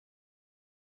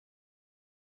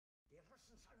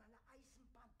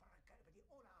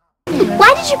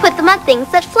Why did you put them on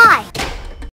things that fly?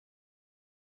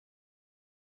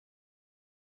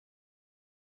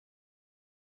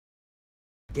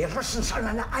 Die Russen sollen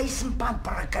eine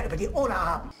Eisenbahnbrücke über die Oder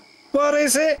haben. What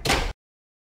is it?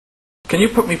 Can you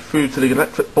put me through to the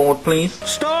electric board, please?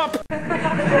 Stop!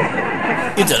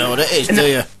 You don't know what it is, do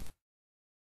you?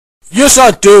 Yes,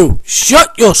 I do.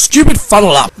 Shut your stupid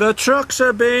funnel up. The trucks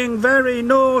are being very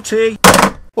naughty.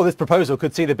 Well, this proposal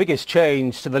could see the biggest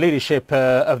change to the leadership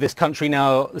of this country,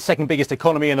 now the second biggest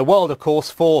economy in the world, of course,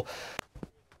 for...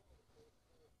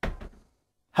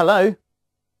 Hello?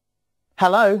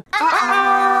 Hello?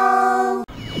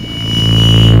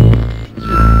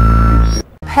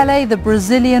 Pelé, the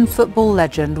Brazilian football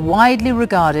legend, widely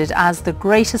regarded as the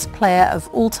greatest player of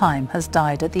all time, has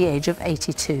died at the age of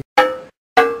 82.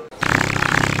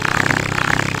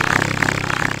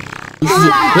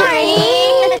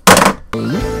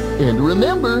 And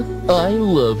remember, I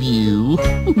love you.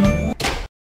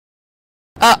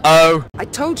 Uh-oh. I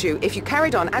told you, if you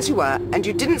carried on as you were, and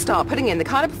you didn't start putting in the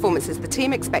kind of performances the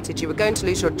team expected, you were going to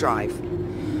lose your drive.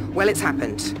 Well, it's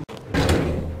happened.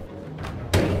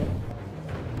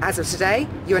 As of today,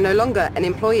 you are no longer an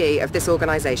employee of this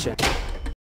organisation.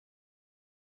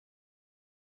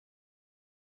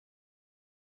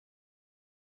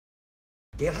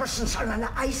 Die Russen sollen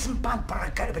eine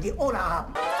Eisenbahnbrücke über die Oder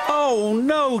haben. Oh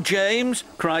no, James,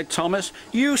 cried Thomas.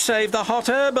 You saved the hot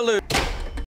air balloon.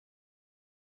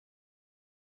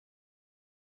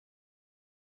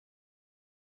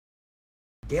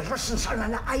 Die Russen sollen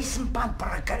eine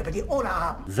Eisenbahnbrücke über die Oder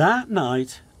haben. That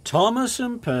night, Thomas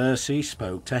and Percy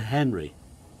spoke to Henry.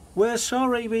 We're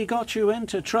sorry we got you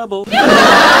into trouble.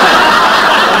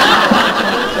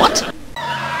 What?